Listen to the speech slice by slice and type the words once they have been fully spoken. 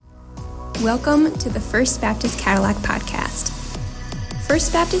Welcome to the First Baptist Cadillac podcast.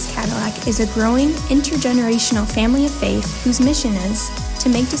 First Baptist Cadillac is a growing intergenerational family of faith whose mission is to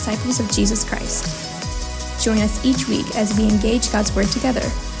make disciples of Jesus Christ. Join us each week as we engage God's Word together.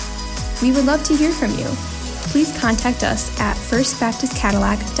 We would love to hear from you. Please contact us at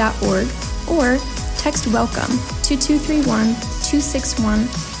firstbaptistcadillac.org or text WELCOME to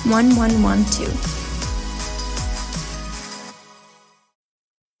 231-261-1112.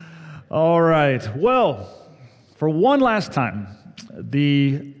 All right. Well, for one last time,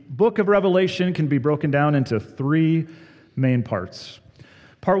 the book of Revelation can be broken down into three main parts.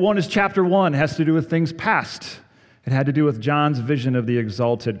 Part one is chapter 1. It has to do with things past. It had to do with John's vision of the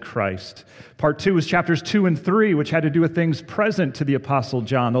exalted Christ. Part 2 is chapters 2 and 3, which had to do with things present to the Apostle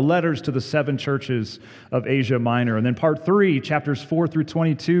John, the letters to the 7 churches of Asia Minor. And then part 3, chapters 4 through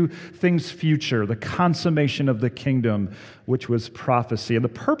 22, things future, the consummation of the kingdom, which was prophecy. And the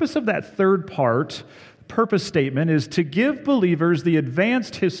purpose of that third part, purpose statement, is to give believers the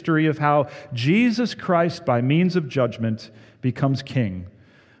advanced history of how Jesus Christ, by means of judgment, becomes king,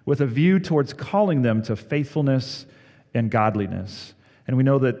 with a view towards calling them to faithfulness and godliness. And we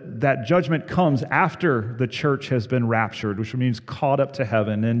know that that judgment comes after the church has been raptured, which means caught up to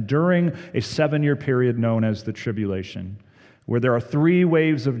heaven, and during a 7-year period known as the tribulation, where there are 3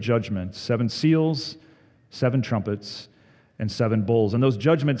 waves of judgment: 7 seals, 7 trumpets, and 7 bowls. And those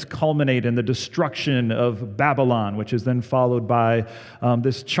judgments culminate in the destruction of Babylon, which is then followed by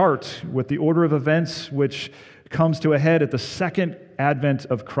this chart with the order of events, which comes to a head at the second advent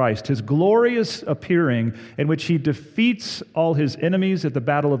of Christ, his glorious appearing, in which he defeats all his enemies at the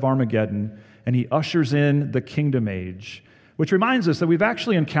Battle of Armageddon, and he ushers in the kingdom age, which reminds us that we've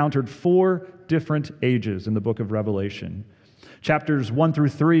actually encountered 4 different ages in the book of Revelation. Chapters 1 through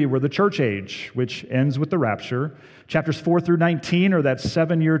 3 were the church age, which ends with the rapture. Chapters 4 through 19 are that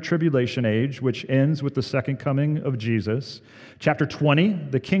 7-year tribulation age, which ends with the second coming of Jesus. Chapter 20,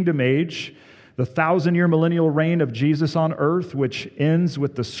 the kingdom age, the 1,000-year millennial reign of Jesus on earth, which ends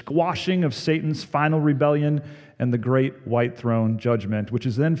with the squashing of Satan's final rebellion and the great white throne judgment, which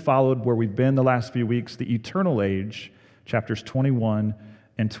is then followed, where we've been the last few weeks, the eternal age, chapters 21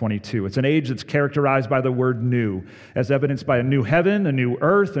 and 22. It's an age that's characterized by the word new, as evidenced by a new heaven, a new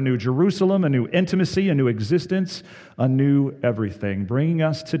earth, a new Jerusalem, a new intimacy, a new existence, a new everything, bringing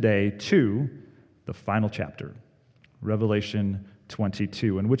us today to the final chapter, Revelation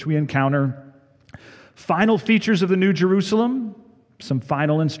 22, in which we encounter final features of the New Jerusalem, some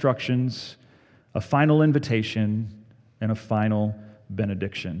final instructions, a final invitation, and a final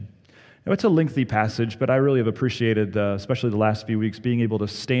benediction. Now, it's a lengthy passage, but I really have appreciated, especially the last few weeks, being able to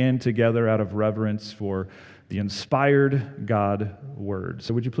stand together out of reverence for the inspired God Word.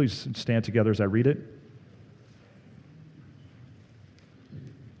 So would you please stand together as I read it?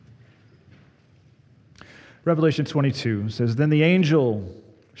 Revelation 22 says, "Then the angel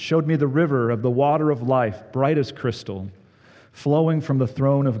showed me the river of the water of life, bright as crystal, flowing from the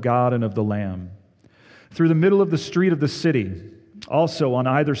throne of God and of the Lamb. Through the middle of the street of the city, also on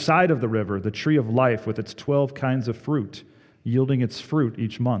either side of the river, the tree of life with its 12 kinds of fruit, yielding its fruit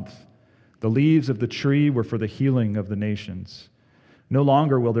each month. The leaves of the tree were for the healing of the nations. No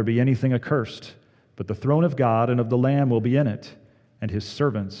longer will there be anything accursed, but the throne of God and of the Lamb will be in it, and his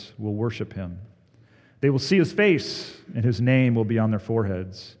servants will worship him. They will see his face, and his name will be on their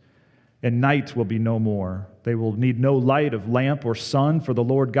foreheads. And night will be no more. They will need no light of lamp or sun, for the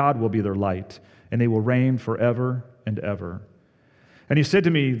Lord God will be their light, and they will reign forever and ever. And he said to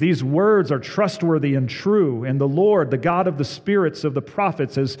me, these words are trustworthy and true, and the Lord, the God of the spirits of the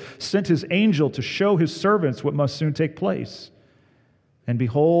prophets, has sent his angel to show his servants what must soon take place. And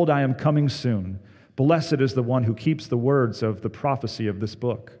behold, I am coming soon. Blessed is the one who keeps the words of the prophecy of this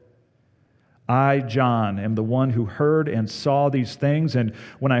book. I, John, am the one who heard and saw these things, and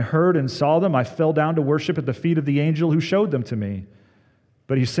when I heard and saw them, I fell down to worship at the feet of the angel who showed them to me.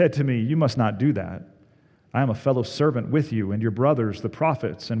 But he said to me, you must not do that. I am a fellow servant with you and your brothers, the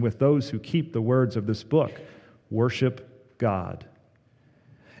prophets, and with those who keep the words of this book. Worship God.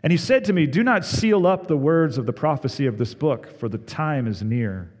 And he said to me, do not seal up the words of the prophecy of this book, for the time is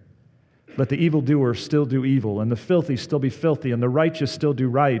near. Let the evildoer still do evil, and the filthy still be filthy, and the righteous still do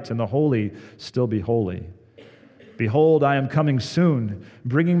right, and the holy still be holy. Behold, I am coming soon,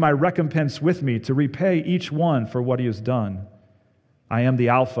 bringing my recompense with me to repay each one for what he has done. I am the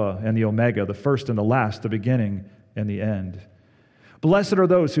Alpha and the Omega, the first and the last, the beginning and the end. Blessed are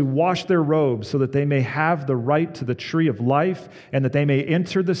those who wash their robes so that they may have the right to the tree of life and that they may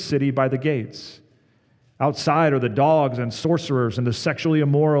enter the city by the gates. Outside are the dogs and sorcerers and the sexually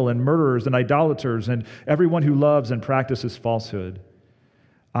immoral and murderers and idolaters and everyone who loves and practices falsehood.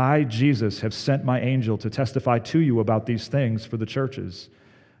 I, Jesus, have sent my angel to testify to you about these things for the churches.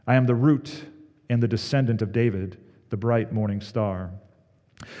 I am the root and the descendant of David, the bright morning star.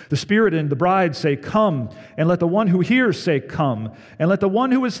 The Spirit and the bride say, come, and let the one who hears say, come, and let the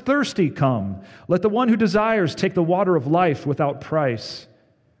one who is thirsty come. Let the one who desires take the water of life without price.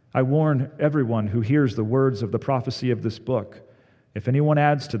 I warn everyone who hears the words of the prophecy of this book. If anyone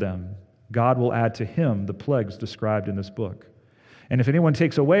adds to them, God will add to him the plagues described in this book. And if anyone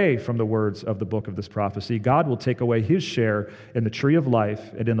takes away from the words of the book of this prophecy, God will take away his share in the tree of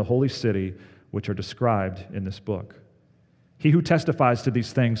life and in the holy city, which are described in this book. He who testifies to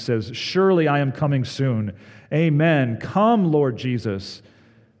these things says, surely I am coming soon. Amen. Come, Lord Jesus.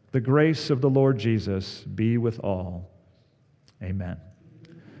 The grace of the Lord Jesus be with all. Amen.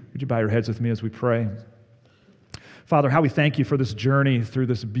 Would you bow your heads with me as we pray? Father, how we thank you for this journey through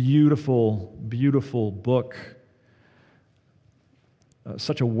this beautiful, beautiful book.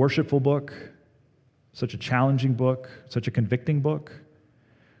 Such a worshipful book, such a challenging book, such a convicting book.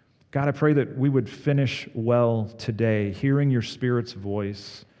 God, I pray that we would finish well today, hearing your Spirit's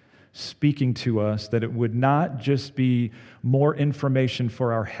voice, speaking to us, that it would not just be more information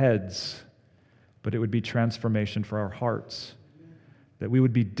for our heads, but it would be transformation for our hearts, that we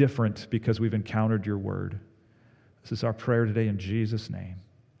would be different because we've encountered your word. This is our prayer today in Jesus' name.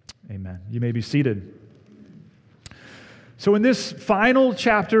 Amen. You may be seated. So in this final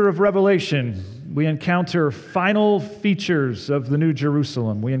chapter of Revelation, we encounter final features of the New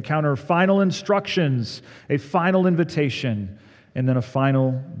Jerusalem. We encounter final instructions, a final invitation, and then a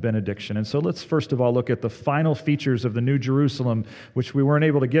final benediction. And so let's first of all look at the final features of the New Jerusalem, which we weren't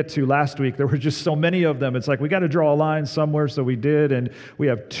able to get to last week. There were just so many of them. It's like we got to draw a line somewhere, so we did, and we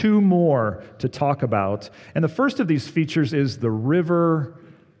have two more to talk about. And the first of these features is the river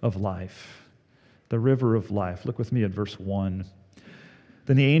of life. The river of life. Look with me at verse 1.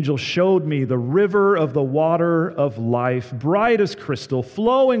 Then the angel showed me the river of the water of life, bright as crystal,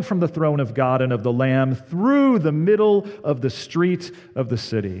 flowing from the throne of God and of the Lamb through the middle of the street of the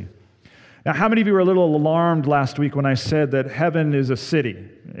city. Now, how many of you were a little alarmed last week when I said that heaven is a city,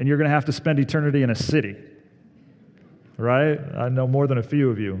 and you're going to have to spend eternity in a city? Right? I know more than a few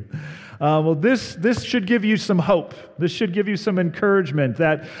of you. Well, this should give you some hope. This should give you some encouragement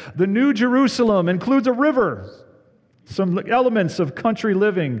that the New Jerusalem includes a river, some elements of country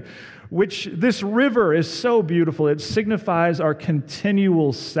living, which this river is so beautiful. It signifies our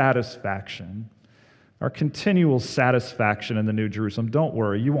continual satisfaction. Our continual satisfaction in the New Jerusalem. Don't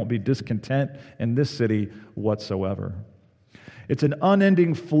worry, you won't be discontent in this city whatsoever. It's an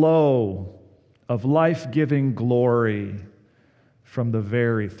unending flow of life-giving glory from the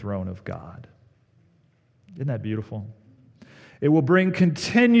very throne of God. Isn't that beautiful? It will bring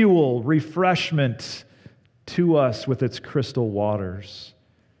continual refreshment to us with its crystal waters.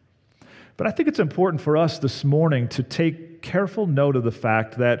 But I think it's important for us this morning to take careful note of the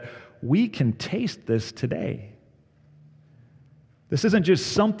fact that we can taste this today. This isn't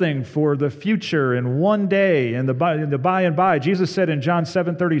just something for the future and one day and the by and by. Jesus said in John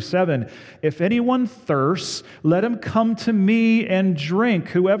 7:37, if anyone thirsts, let him come to me and drink.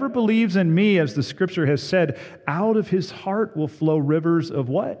 Whoever believes in me, as the scripture has said, out of his heart will flow rivers of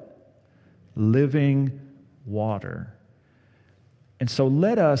what? Living water. And so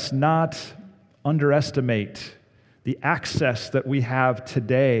let us not underestimate the access that we have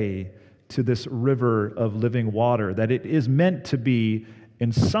today to this river of living water, that it is meant to be,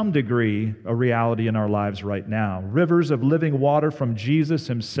 in some degree, a reality in our lives right now. Rivers of living water from Jesus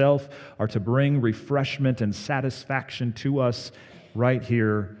himself are to bring refreshment and satisfaction to us right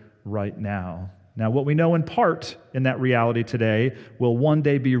here, right now. Now, what we know in part in that reality today will one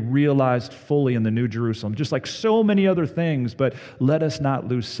day be realized fully in the New Jerusalem, just like so many other things, but let us not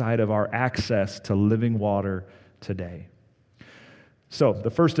lose sight of our access to living water today. So, the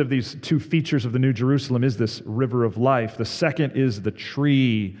first of these two features of the New Jerusalem is this river of life. The second is the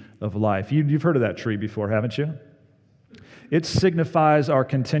tree of life. You've heard of that tree before, haven't you? It signifies our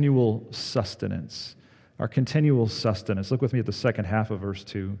continual sustenance. Our continual sustenance. Look with me at the second half of verse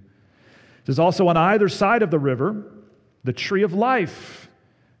 2. It says, also on either side of the river, the tree of life,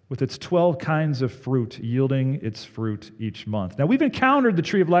 with its 12 kinds of fruit, yielding its fruit each month. Now, we've encountered the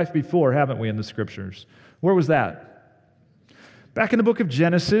tree of life before, haven't we, in the scriptures? Where was that? Back in the book of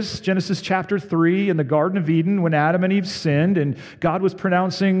Genesis chapter 3, in the Garden of Eden, when Adam and Eve sinned, and God was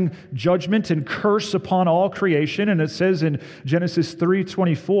pronouncing judgment and curse upon all creation, and it says in Genesis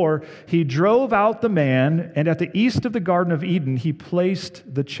 3:24, he drove out the man, and at the east of the Garden of Eden, he placed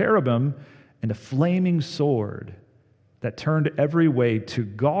the cherubim and a flaming sword that turned every way to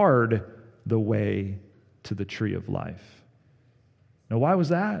guard the way to the tree of life. Now, why was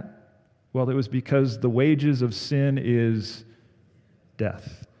that? Well, it was because the wages of sin is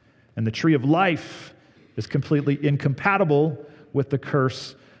death. And the tree of life is completely incompatible with the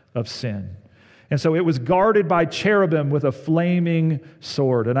curse of sin. And so it was guarded by cherubim with a flaming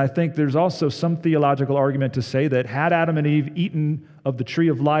sword. And I think there's also some theological argument to say that had Adam and Eve eaten of the tree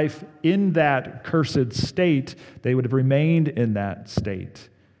of life in that cursed state, they would have remained in that state.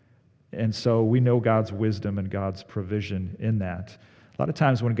 And so we know God's wisdom and God's provision in that. A lot of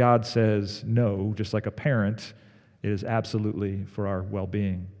times when God says no, just like a parent, it is absolutely for our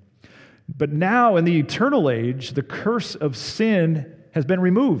well-being. But now in the eternal age, the curse of sin has been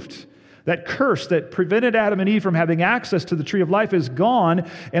removed. That curse that prevented Adam and Eve from having access to the tree of life is gone,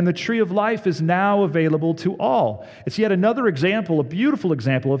 and the tree of life is now available to all. It's yet another example, a beautiful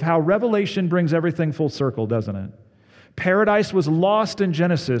example of how Revelation brings everything full circle, doesn't it? Paradise was lost in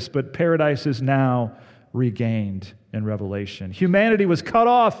Genesis, but paradise is now regained in Revelation. Humanity was cut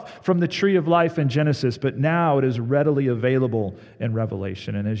off from the tree of life in Genesis, but now it is readily available in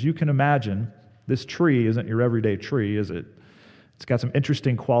Revelation. And as you can imagine, this tree isn't your everyday tree, is it? It's got some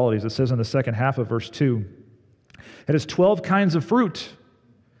interesting qualities. It says in the second half of verse 2, it has 12 kinds of fruit,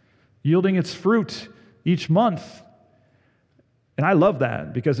 yielding its fruit each month. And I love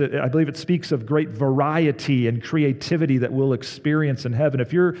that because I believe it speaks of great variety and creativity that we'll experience in heaven.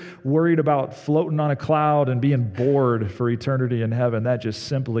 If you're worried about floating on a cloud and being bored for eternity in heaven, that just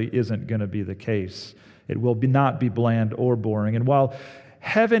simply isn't going to be the case. It will not be bland or boring. And while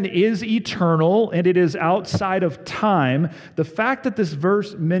heaven is eternal and it is outside of time, the fact that this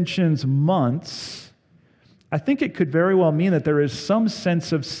verse mentions months, I think it could very well mean that there is some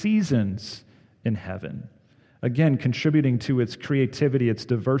sense of seasons in heaven. Again, contributing to its creativity, its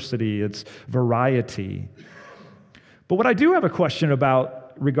diversity, its variety. But what I do have a question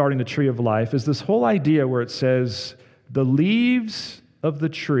about regarding the tree of life is this whole idea where it says, the leaves of the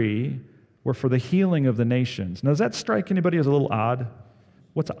tree were for the healing of the nations. Now, does that strike anybody as a little odd?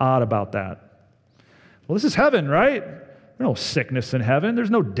 What's odd about that? Well, this is heaven, right? There's no sickness in heaven.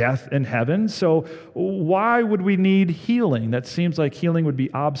 There's no death in heaven. So why would we need healing? That seems like healing would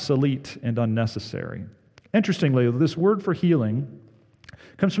be obsolete and unnecessary. Interestingly, this word for healing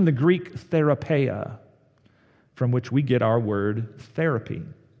comes from the Greek therapeia, from which we get our word therapy.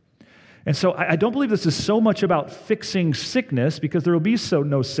 And so I don't believe this is so much about fixing sickness, because there will be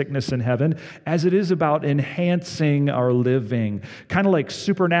no sickness in heaven, as it is about enhancing our living, kind of like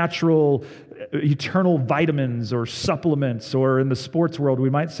supernatural, eternal vitamins or supplements, or in the sports world, we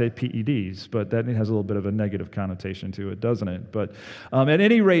might say PEDs, but that has a little bit of a negative connotation to it, doesn't it? But at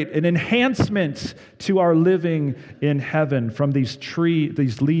any rate, an enhancement to our living in heaven from these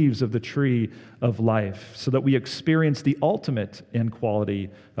leaves of the tree of life, so that we experience the ultimate in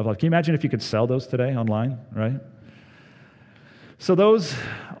quality of life. Can you imagine if you could sell those today online, right? So those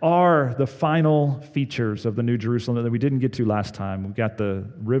are the final features of the New Jerusalem that we didn't get to last time. We've got the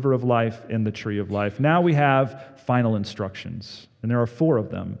river of life and the tree of life. Now we have final instructions, and there are 4 of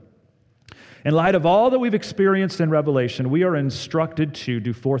them. In light of all that we've experienced in Revelation, we are instructed to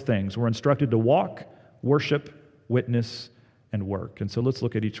do 4 things. We're instructed to walk, worship, witness, and work. And so let's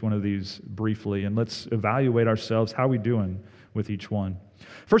look at each one of these briefly, and let's evaluate ourselves. How are we doing with each one?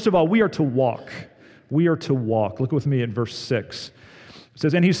 First of all, we are to walk. We are to walk. Look with me at verse 6. It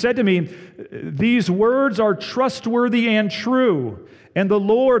says, "And he said to me, these words are trustworthy and true. And the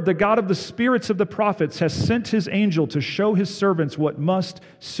Lord, the God of the spirits of the prophets, has sent his angel to show his servants what must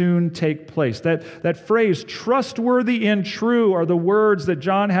soon take place." That phrase, trustworthy and true, are the words that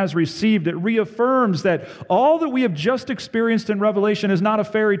John has received. It reaffirms that all that we have just experienced in Revelation is not a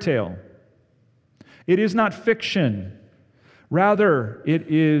fairy tale. It is not fiction. Rather,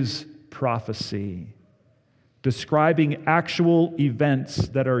 it is prophecy, describing actual events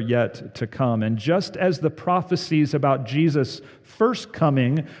that are yet to come. And just as the prophecies about Jesus' first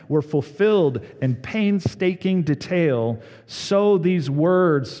coming were fulfilled in painstaking detail, so these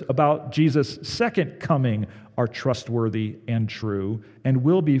words about Jesus' second coming are trustworthy and true and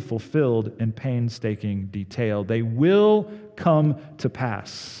will be fulfilled in painstaking detail. They will come to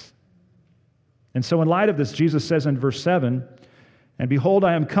pass. And so in light of this, Jesus says in verse 7, "And behold,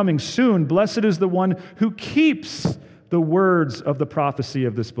 I am coming soon. Blessed is the one who keeps the words of the prophecy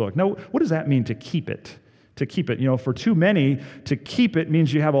of this book." Now, what does that mean, to keep it? To keep it. For too many, to keep it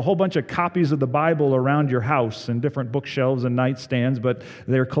means you have a whole bunch of copies of the Bible around your house and different bookshelves and nightstands, but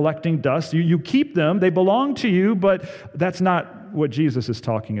they're collecting dust. You keep them. They belong to you, but that's not what Jesus is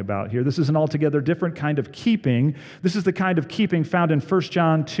talking about here. This is an altogether different kind of keeping. This is the kind of keeping found in 1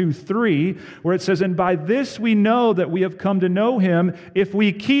 John 2:3, where it says, "And by this we know that we have come to know him, if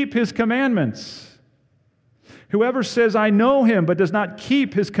we keep his commandments." Whoever says, I know him, but does not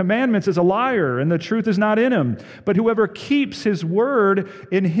keep his commandments is a liar, and the truth is not in him. But whoever keeps his word,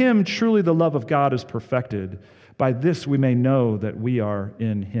 in him truly the love of God is perfected. By this we may know that we are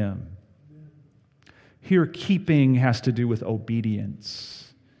in him. Here, keeping has to do with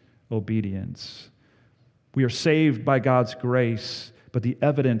obedience. Obedience. We are saved by God's grace, but the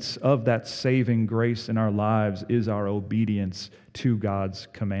evidence of that saving grace in our lives is our obedience to God's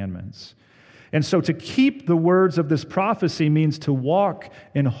commandments. And so to keep the words of this prophecy means to walk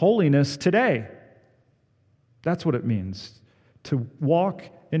in holiness today. That's what it means, to walk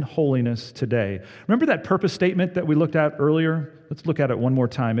in holiness today. Remember that purpose statement that we looked at earlier? Let's look at it one more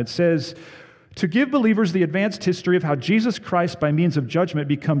time. It says, to give believers the advanced history of how Jesus Christ, by means of judgment,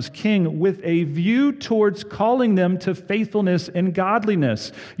 becomes king with a view towards calling them to faithfulness and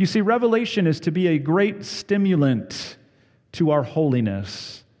godliness. You see, Revelation is to be a great stimulant to our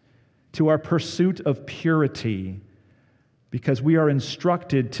holiness, to our pursuit of purity, because we are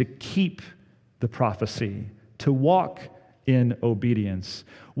instructed to keep the prophecy, to walk in obedience.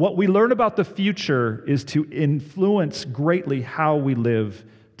 What we learn about the future is to influence greatly how we live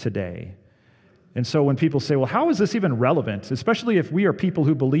today. And so when people say, well, how is this even relevant? Especially if we are people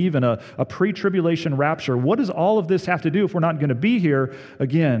who believe in a pre-tribulation rapture, what does all of this have to do if we're not going to be here?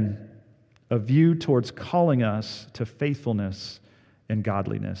 Again, a view towards calling us to faithfulness and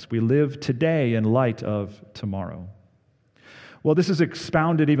godliness. We live today in light of tomorrow. Well, this is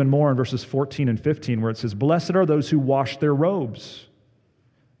expounded even more in verses 14 and 15, where it says, blessed are those who wash their robes,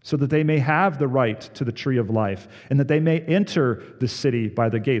 so that they may have the right to the tree of life, and that they may enter the city by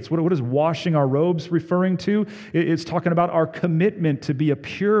the gates. What is washing our robes referring to? It's talking about our commitment to be a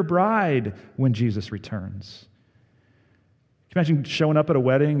pure bride when Jesus returns. Can you imagine showing up at a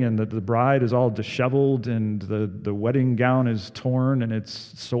wedding and the bride is all disheveled and the wedding gown is torn and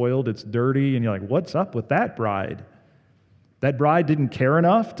it's soiled, it's dirty, and you're like, what's up with that bride? That bride didn't care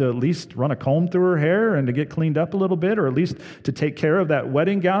enough to at least run a comb through her hair and to get cleaned up a little bit, or at least to take care of that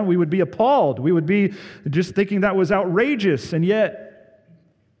wedding gown. We would be appalled. We would be just thinking that was outrageous. And yet,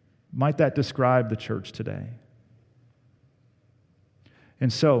 might that describe the church today?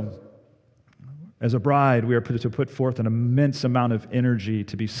 And so, as a bride, we are to put forth an immense amount of energy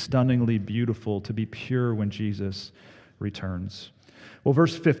to be stunningly beautiful, to be pure when Jesus returns. Well,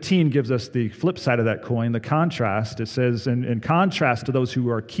 verse 15 gives us the flip side of that coin, the contrast. It says, in contrast to those who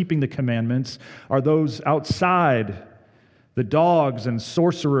are keeping the commandments are those outside, the dogs and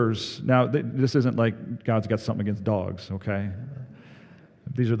sorcerers. Now, this isn't like God's got something against dogs, okay?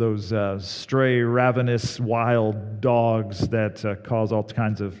 These are those stray, ravenous, wild dogs that cause all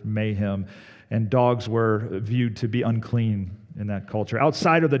kinds of mayhem. And dogs were viewed to be unclean in that culture.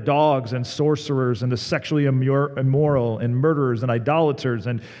 Outside are the dogs and sorcerers and the sexually immoral and murderers and idolaters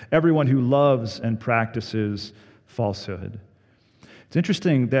and everyone who loves and practices falsehood. It's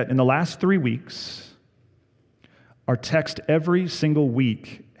interesting that in the last 3 weeks, our text every single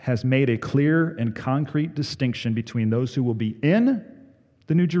week has made a clear and concrete distinction between those who will be in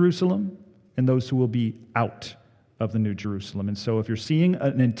the New Jerusalem and those who will be out of the New Jerusalem. And so if you're seeing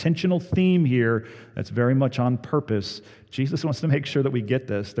an intentional theme here that's very much on purpose, Jesus wants to make sure that we get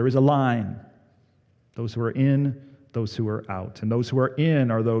this. There is a line. Those who are in, those who are out. And those who are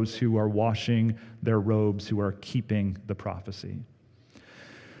in are those who are washing their robes, who are keeping the prophecy.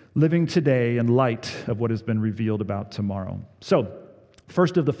 Living today in light of what has been revealed about tomorrow. So,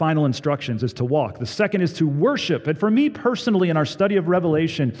 first of the final instructions is to walk. The second is to worship. And for me personally, in our study of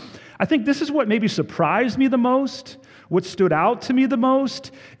Revelation, I think this is what maybe surprised me the most, what stood out to me the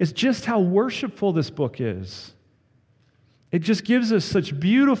most, is just how worshipful this book is. It just gives us such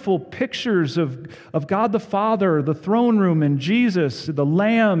beautiful pictures of God the Father, the throne room, and Jesus, the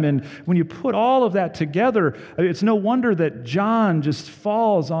Lamb. And when you put all of that together, it's no wonder that John just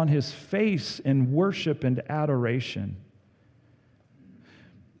falls on his face in worship and adoration.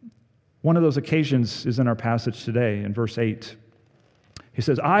 One of those occasions is in our passage today in verse 8. He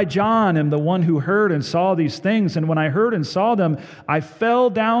says, I, John, am the one who heard and saw these things, and when I heard and saw them, I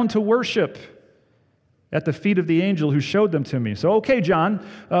fell down to worship at the feet of the angel who showed them to me. So, okay, John,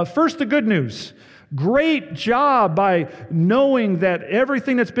 first the good news. Great job by knowing that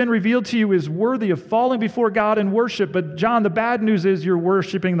everything that's been revealed to you is worthy of falling before God in worship. But John, the bad news is you're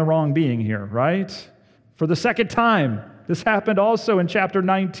worshiping the wrong being here, right? For the second time. This happened also in chapter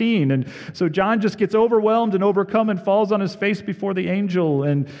 19. And so John just gets overwhelmed and overcome and falls on his face before the angel.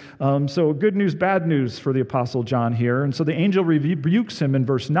 And so good news, bad news for the Apostle John here. And so the angel rebukes him in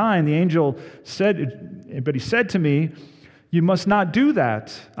verse 9. The angel said, but he said to me, you must not do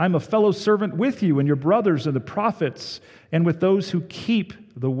that. I'm a fellow servant with you and your brothers and the prophets, and with those who keep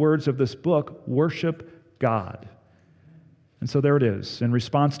the words of this book, worship God. And so there it is. In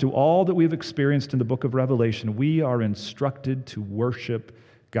response to all that we've experienced in the book of Revelation, we are instructed to worship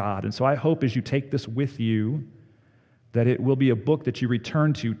God. And so I hope as you take this with you, that it will be a book that you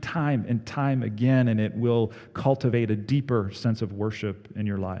return to time and time again, and it will cultivate a deeper sense of worship in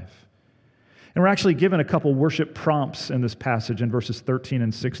your life. And we're actually given a couple worship prompts in this passage in verses 13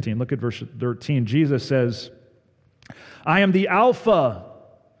 and 16. Look at verse 13. Jesus says, I am the Alpha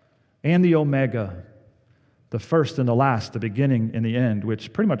and the Omega, the first and the last, the beginning and the end,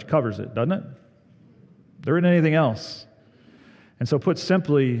 which pretty much covers it, doesn't it? There isn't anything else. And so put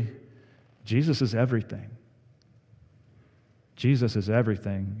simply, Jesus is everything. Jesus is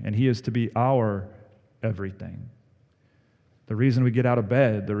everything, and he is to be our everything. The reason we get out of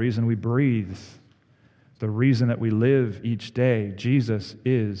bed, the reason we breathe, the reason that we live each day, Jesus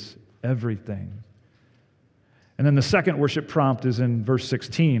is everything. And then the second worship prompt is in verse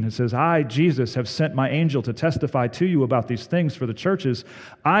 16. It says, I, Jesus, have sent my angel to testify to you about these things for the churches.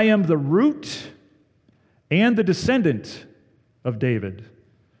 I am the root and the descendant of David,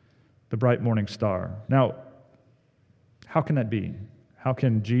 the bright morning star. Now, how can that be? How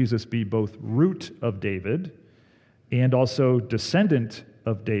can Jesus be both root of David and also descendant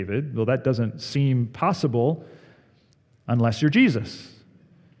of David? Well, that doesn't seem possible unless you're Jesus,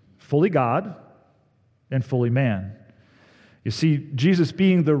 fully God and fully man. You see, Jesus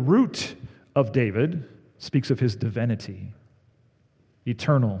being the root of David speaks of his divinity,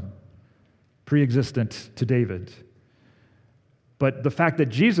 eternal, pre-existent to David. But the fact that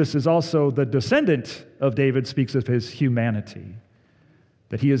Jesus is also the descendant of David speaks of his humanity,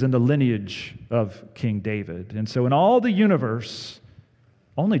 that he is in the lineage of King David. And so in all the universe,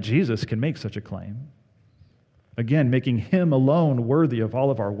 only Jesus can make such a claim. Again, making him alone worthy of all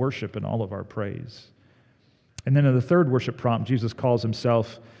of our worship and all of our praise. And then in the third worship prompt, Jesus calls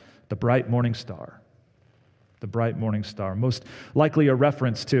himself the bright morning star. The bright morning star. Most likely a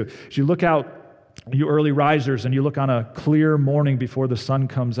reference to, as you look out, you early risers, and you look on a clear morning before the sun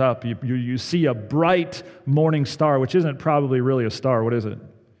comes up, you see a bright morning star, which isn't probably really a star. What is it?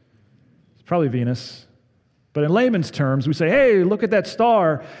 It's probably Venus. But in layman's terms, we say, hey, look at that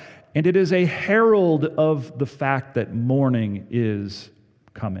star, and it is a herald of the fact that morning is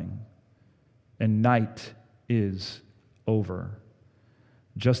coming and night is over.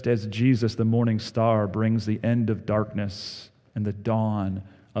 Just as Jesus, the morning star, brings the end of darkness and the dawn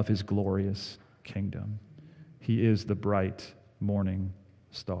of his glorious kingdom. He is the bright morning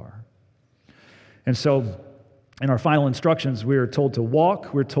star. And so, in our final instructions, we are told to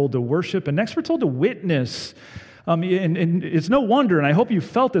walk, we're told to worship, and next we're told to witness. And it's no wonder, and I hope you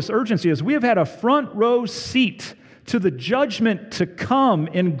felt this urgency, as we have had a front row seat to the judgment to come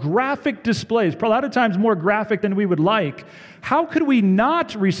in graphic displays, a lot of times more graphic than we would like. How could we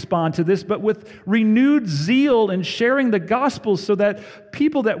not respond to this but with renewed zeal in sharing the gospel so that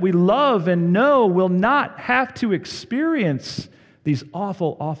people that we love and know will not have to experience these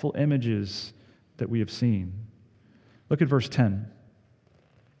awful, awful images that we have seen? Look at verse 10.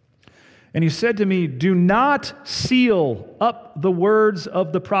 And he said to me, do not seal up the words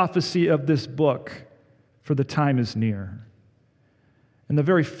of the prophecy of this book, for the time is near. In the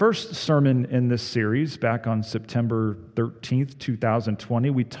very first sermon in this series, back on September 13th, 2020,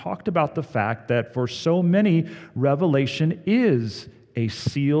 we talked about the fact that for so many, Revelation is a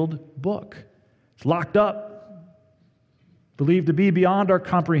sealed book. It's locked up, believed to be beyond our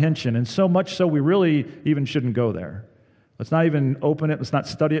comprehension, and so much so we really even shouldn't go there. Let's not even open it. Let's not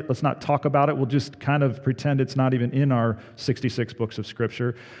study it. Let's not talk about it. We'll just kind of pretend it's not even in our 66 books of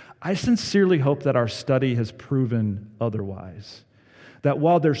Scripture. I sincerely hope that our study has proven otherwise. That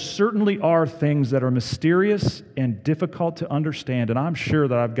while there certainly are things that are mysterious and difficult to understand, and I'm sure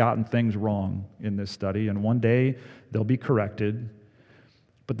that I've gotten things wrong in this study, and one day they'll be corrected,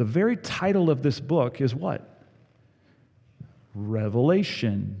 but the very title of this book is what?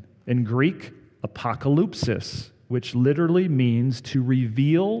 Revelation. In Greek, apocalypsis, which literally means to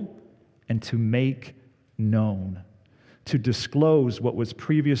reveal and to make known, to disclose what was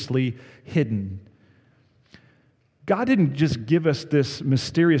previously hidden. God didn't just give us this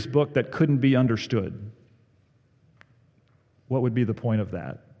mysterious book that couldn't be understood. What would be the point of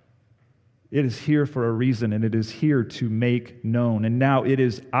that? It is here for a reason, and it is here to make known. And now it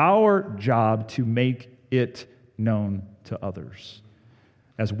is our job to make it known to others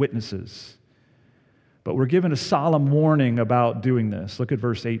as witnesses. But we're given a solemn warning about doing this. Look at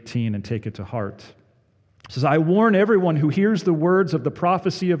verse 18 and take it to heart. It says, I warn everyone who hears the words of the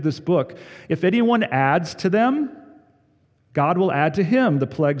prophecy of this book. If anyone adds to them, God will add to him the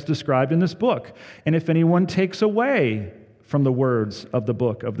plagues described in this book. And if anyone takes away from the words of the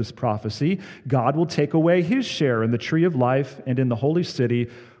book of this prophecy. God will take away his share in the tree of life and in the holy city,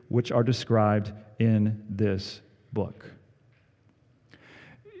 which are described in this book.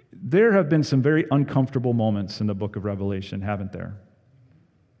 There have been some very uncomfortable moments in the book of Revelation, haven't there?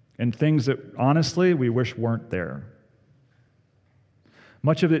 And things that, honestly, we wish weren't there.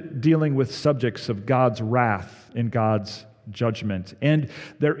 Much of it dealing with subjects of God's wrath and God's judgment. And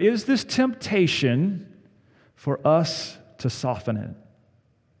there is this temptation for us to soften it,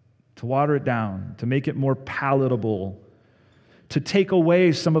 to water it down, to make it more palatable, to take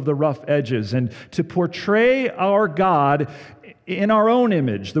away some of the rough edges, and to portray our God in our own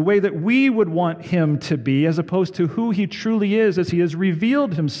image, the way that we would want him to be, as opposed to who he truly is as he has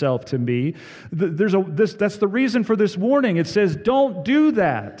revealed himself to me. That's the reason for this warning. It says, don't do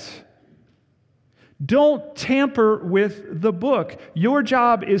that. Don't tamper with the book. Your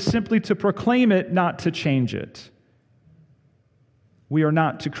job is simply to proclaim it, not to change it. We are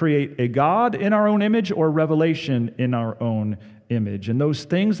not to create a God in our own image or revelation in our own image. And those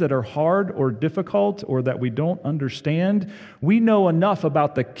things that are hard or difficult or that we don't understand, we know enough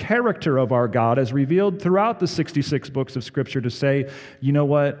about the character of our God as revealed throughout the 66 books of Scripture to say, you know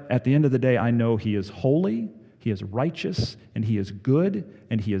what? At the end of the day, I know he is holy, he is righteous, and he is good,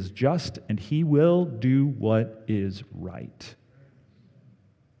 and he is just, and he will do what is right.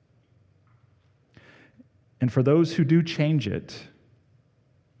 And for those who do change it,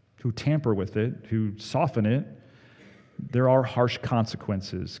 who tamper with it, who soften it, there are harsh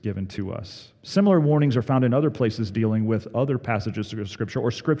consequences given to us. Similar warnings are found in other places dealing with other passages of Scripture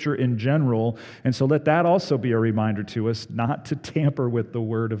or Scripture in general. And so let that also be a reminder to us not to tamper with the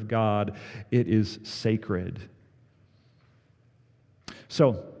Word of God. It is sacred.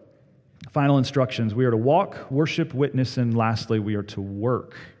 So, final instructions. We are to walk, worship, witness, and lastly, we are to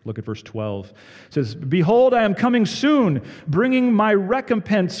work. Look at verse 12. It says, behold, I am coming soon, bringing my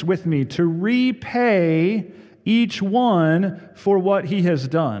recompense with me to repay each one for what he has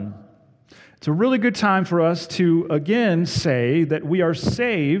done. It's a really good time for us to again say that we are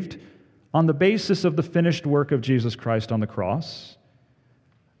saved on the basis of the finished work of Jesus Christ on the cross.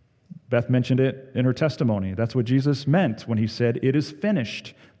 Beth mentioned it in her testimony. That's what Jesus meant when he said, it is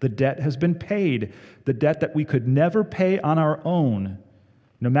finished. The debt has been paid. The debt that we could never pay on our own.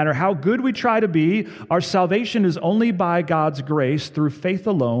 No matter how good we try to be, our salvation is only by God's grace through faith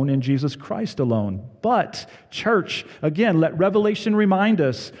alone in Jesus Christ alone. But, church, again, let Revelation remind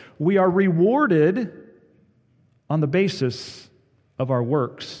us, we are rewarded on the basis of our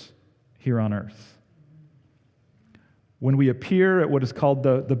works here on earth. When we appear at what is called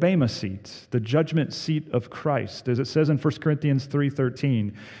the Bema seat, the judgment seat of Christ, as it says in 1 Corinthians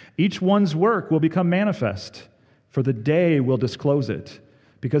 3:13, each one's work will become manifest, for the day will disclose it,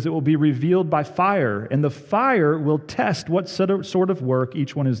 because it will be revealed by fire, and the fire will test what sort of work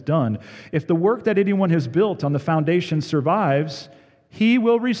each one has done. If the work that anyone has built on the foundation survives, he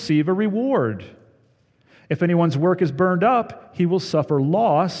will receive a reward. If anyone's work is burned up, he will suffer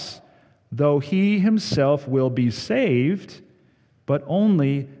loss, though he himself will be saved, but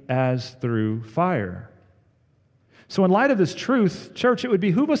only as through fire. So in light of this truth, church, it would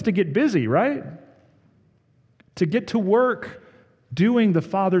behoove us to get busy, right? To get to work doing the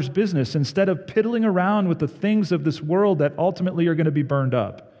Father's business instead of piddling around with the things of this world that ultimately are going to be burned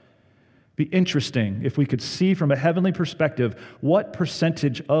up. Be interesting if we could see from a heavenly perspective what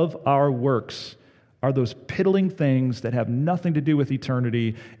percentage of our works are those piddling things that have nothing to do with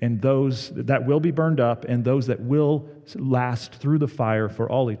eternity, and those that will be burned up, and those that will last through the fire for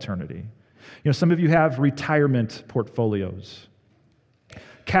all eternity. You know, some of you have retirement portfolios,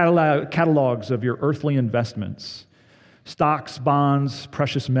 catalogs of your earthly investments, stocks, bonds,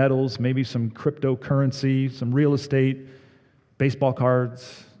 precious metals, maybe some cryptocurrency, some real estate, baseball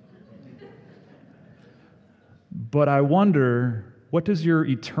cards. But I wonder, what does your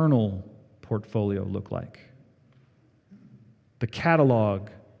eternal portfolio look like? The catalog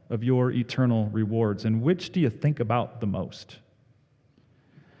of your eternal rewards, and which do you think about the most?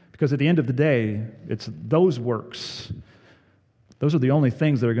 Because at the end of the day, it's those works. Those are the only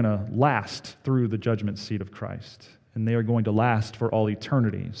things that are going to last through the judgment seat of Christ, and they are going to last for all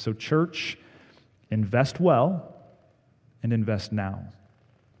eternity. So church, invest well and invest now,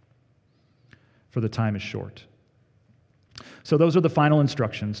 for the time is short. So those are the final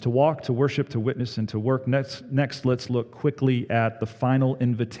instructions: to walk, to worship, to witness, and to work. Next, let's look quickly at the final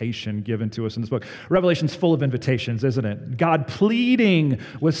invitation given to us in this book. Revelation's full of invitations, isn't it? God pleading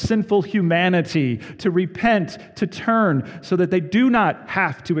with sinful humanity to repent, to turn, so that they do not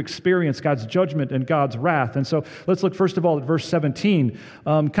have to experience God's judgment and God's wrath. And so let's look first of all at verse 17.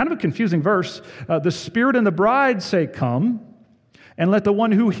 Kind of a confusing verse. The Spirit and the bride say, "Come," and let the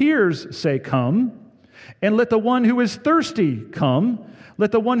one who hears say, "Come." And let the one who is thirsty come.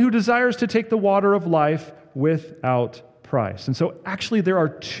 Let the one who desires to take the water of life without price. And so actually there are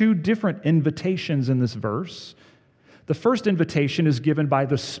two different invitations in this verse. The first invitation is given by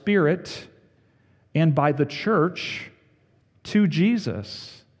the Spirit and by the church to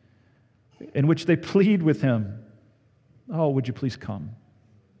Jesus, in which they plead with him, "Oh, would you please come?"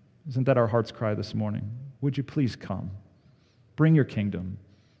 Isn't that our heart's cry this morning? Would you please come? Bring your kingdom.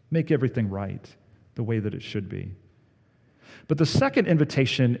 Make everything right the way that it should be. But the second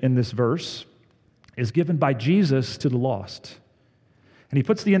invitation in this verse is given by Jesus to the lost. And he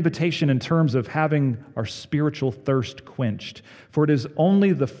puts the invitation in terms of having our spiritual thirst quenched. For it is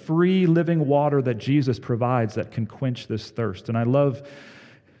only the free living water that Jesus provides that can quench this thirst. And I love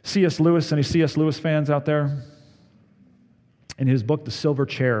C.S. Lewis. Any C.S. Lewis fans out there? In his book, The Silver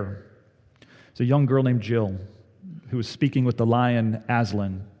Chair, there's a young girl named Jill who was speaking with the lion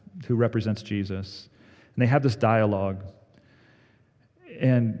Aslan, who represents Jesus. And they have this dialogue.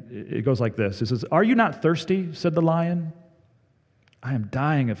 And it goes like this. It says, "Are you not thirsty?" said the lion. "I am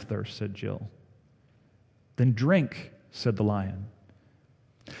dying of thirst," said Jill. "Then drink," said the lion.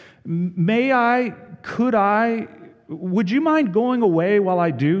 Could I, would you mind going away while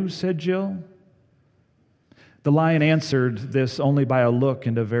I do?" said Jill. The lion answered this only by a look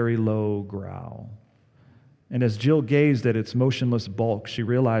and a very low growl. And as Jill gazed at its motionless bulk, she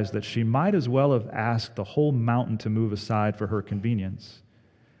realized that she might as well have asked the whole mountain to move aside for her convenience.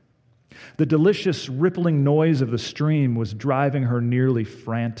 The delicious rippling noise of the stream was driving her nearly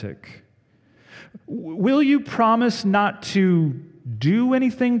frantic. "Will you promise not to do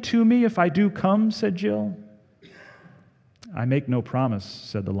anything to me if I do come?" said Jill. "I make no promise,"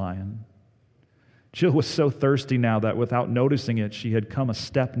 said the lion. Jill was so thirsty now that without noticing it, she had come a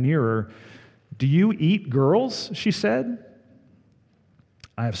step nearer. "Do you eat girls?" she said.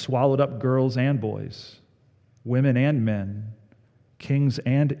 "I have swallowed up girls and boys, women and men, kings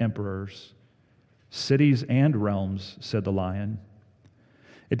and emperors, cities and realms," said the lion.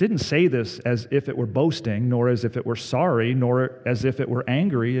 It didn't say this as if it were boasting, nor as if it were sorry, nor as if it were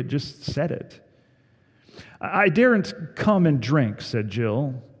angry. It just said it. "I daren't come and drink," said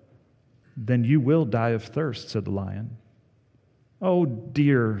Jill. "Then you will die of thirst," said the lion. "Oh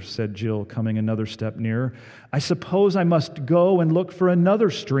dear," said Jill, coming another step nearer. "I suppose I must go and look for another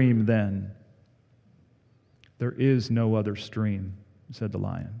stream then." "There is no other stream," said the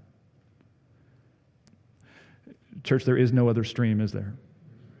lion. Church, there is no other stream, is there?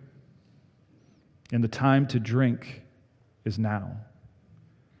 And the time to drink is now.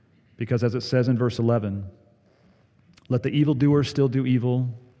 Because as it says in verse 11, "Let the evildoer still do evil,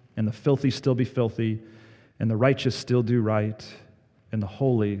 and the filthy still be filthy, and the righteous still do right, and the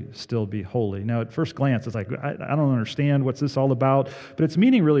holy still be holy." Now, at first glance, it's like, I don't understand what's this all about, but its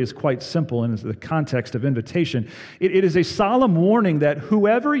meaning really is quite simple in the context of invitation. It is a solemn warning that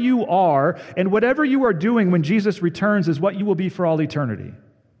whoever you are and whatever you are doing when Jesus returns is what you will be for all eternity.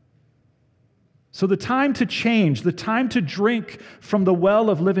 So the time to change, the time to drink from the well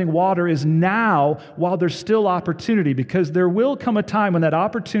of living water is now while there's still opportunity, because there will come a time when that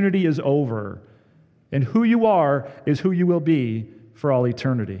opportunity is over, and who you are is who you will be for all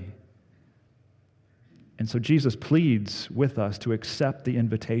eternity. And so Jesus pleads with us to accept the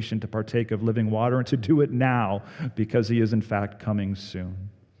invitation to partake of living water and to do it now, because he is in fact coming soon.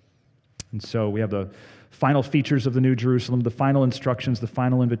 And so we have the final features of the New Jerusalem, the final instructions, the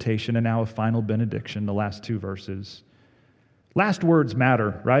final invitation, and now a final benediction, the last two verses. Last words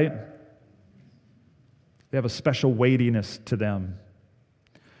matter, right? They have a special weightiness to them.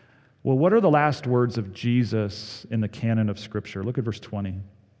 Well, what are the last words of Jesus in the canon of Scripture? Look at verse 20.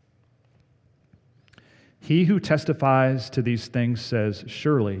 "He who testifies to these things says,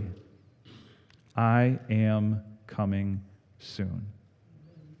 'Surely I am coming soon.'"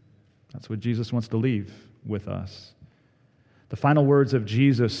 That's what Jesus wants to leave with us. The final words of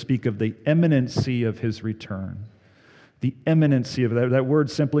Jesus speak of the imminency of his return. The imminency of that word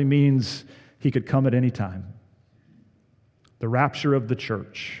simply means he could come at any time. The rapture of the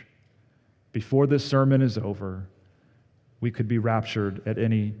church. Before this sermon is over, we could be raptured at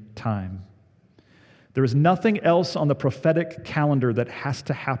any time. There is nothing else on the prophetic calendar that has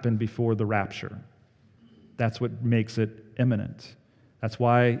to happen before the rapture. That's what makes it imminent. That's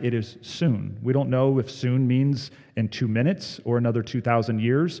why it is soon. We don't know if soon means in 2 minutes or another 2,000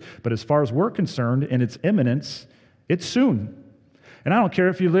 years, but as far as we're concerned, in its imminence, it's soon. And I don't care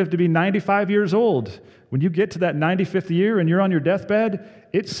if you live to be 95 years old. When you get to that 95th year and you're on your deathbed,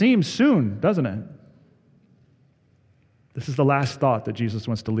 it seems soon, doesn't it? This is the last thought that Jesus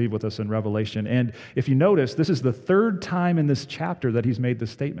wants to leave with us in Revelation. And if you notice, this is the third time in this chapter that he's made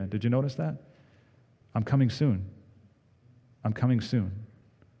this statement. Did you notice that? I'm coming soon. I'm coming soon.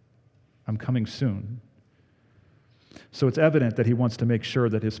 I'm coming soon. So it's evident that he wants to make sure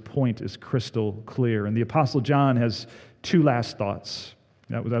that his point is crystal clear. And the Apostle John has 2 last thoughts.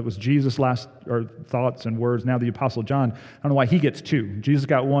 That was Jesus' last thoughts and words. Now the Apostle John, I don't know why he gets 2. Jesus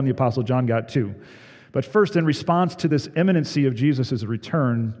got 1, the Apostle John got 2. But first, in response to this imminency of Jesus'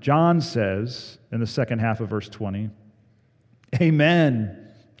 return, John says in the second half of verse 20,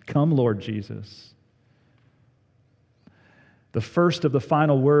 Amen. Come, Lord Jesus. The first of the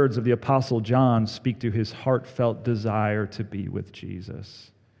final words of the Apostle John speak to his heartfelt desire to be with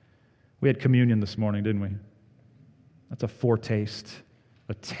Jesus. We had communion this morning, didn't we? That's a foretaste,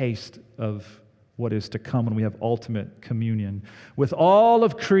 a taste of what is to come when we have ultimate communion. With all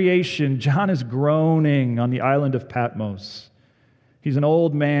of creation, John is groaning on the island of Patmos. He's an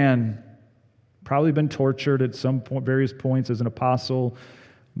old man, probably been tortured at some point, various points as an apostle,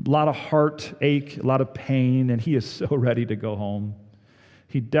 a lot of heartache, a lot of pain, and he is so ready to go home.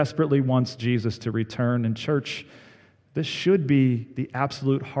 He desperately wants Jesus to return. And church, this should be the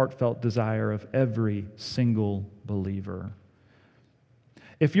absolute heartfelt desire of every single believer.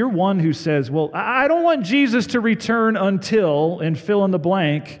 If you're one who says, well, I don't want Jesus to return until, and fill in the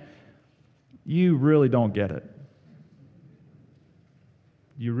blank, you really don't get it.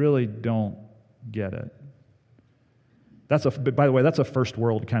 You really don't get it. By the way, that's a first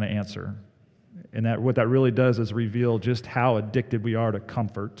world kind of answer. And that what that really does is reveal just how addicted we are to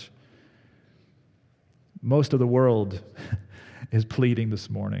comfort. Most of the world is pleading this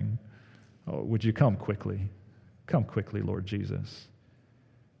morning, oh, would you come quickly? Come quickly, Lord Jesus.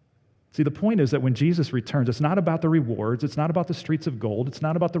 See, the point is that when Jesus returns, it's not about the rewards, it's not about the streets of gold, it's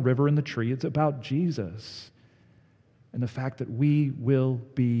not about the river and the tree, it's about Jesus and the fact that we will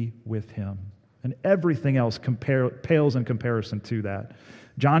be with him. And everything else pales in comparison to that.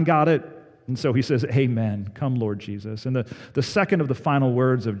 John got it, and so he says, Amen, come Lord Jesus. And the second of the final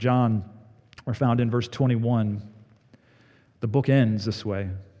words of John are found in verse 21. The book ends this way.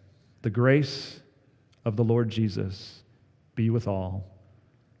 The grace of the Lord Jesus be with all.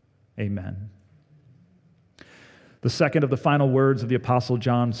 Amen. The second of the final words of the Apostle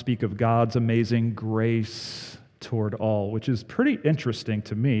John speak of God's amazing grace toward all, which is pretty interesting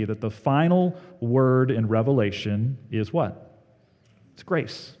to me that the final word in Revelation is what? It's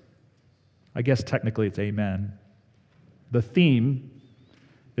grace. I guess technically it's amen. The theme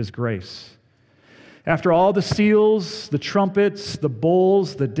is grace. After all the seals, the trumpets, the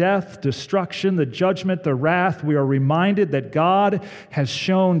bowls, the death, destruction, the judgment, the wrath, we are reminded that God has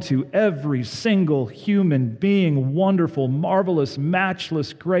shown to every single human being wonderful, marvelous,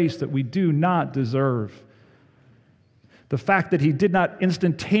 matchless grace that we do not deserve. The fact that he did not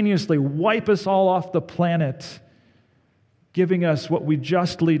instantaneously wipe us all off the planet, giving us what we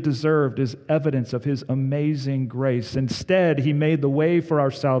justly deserved, is evidence of his amazing grace. Instead, he made the way for our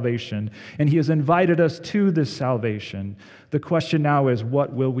salvation, and he has invited us to this salvation. The question now is,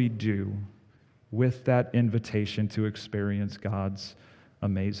 what will we do with that invitation to experience God's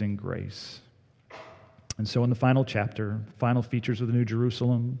amazing grace? And so in the final chapter, final features of the New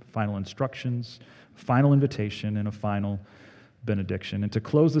Jerusalem, final instructions, final invitation, and a final benediction. And to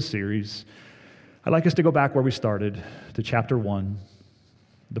close the series, I'd like us to go back where we started, to chapter 1,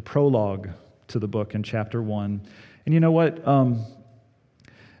 the prologue to the book in chapter 1. And you know what?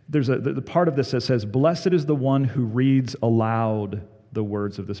 There's the part of this that says, Blessed is the one who reads aloud the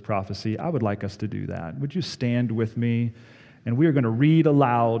words of this prophecy. I would like us to do that. Would you stand with me? And we are going to read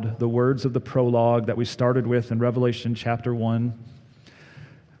aloud the words of the prologue that we started with in Revelation chapter 1.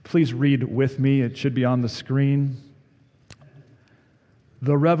 Please read with me. It should be on the screen.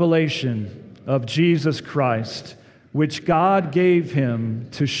 The revelation of Jesus Christ, which God gave him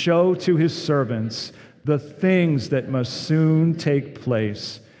to show to his servants the things that must soon take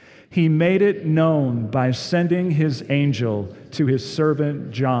place. He made it known by sending his angel to his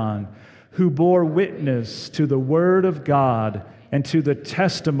servant John, who bore witness to the word of God and to the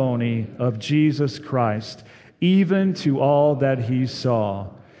testimony of Jesus Christ, even to all that he saw.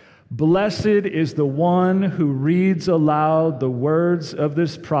 Blessed is the one who reads aloud the words of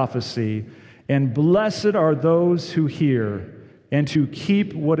this prophecy, and blessed are those who hear and who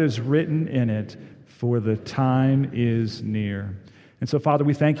keep what is written in it, for the time is near. And so, Father,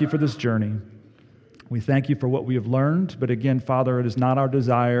 we thank you for this journey. We thank you for what we have learned, but again, Father, it is not our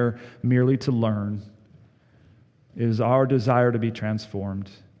desire merely to learn. It is our desire to be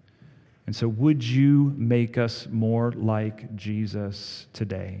transformed. And so would you make us more like Jesus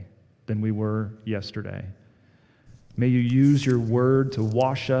today than we were yesterday? May you use your word to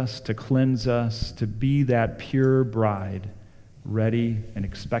wash us, to cleanse us, to be that pure bride, ready and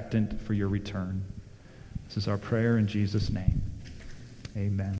expectant for your return. This is our prayer in Jesus' name. Amen.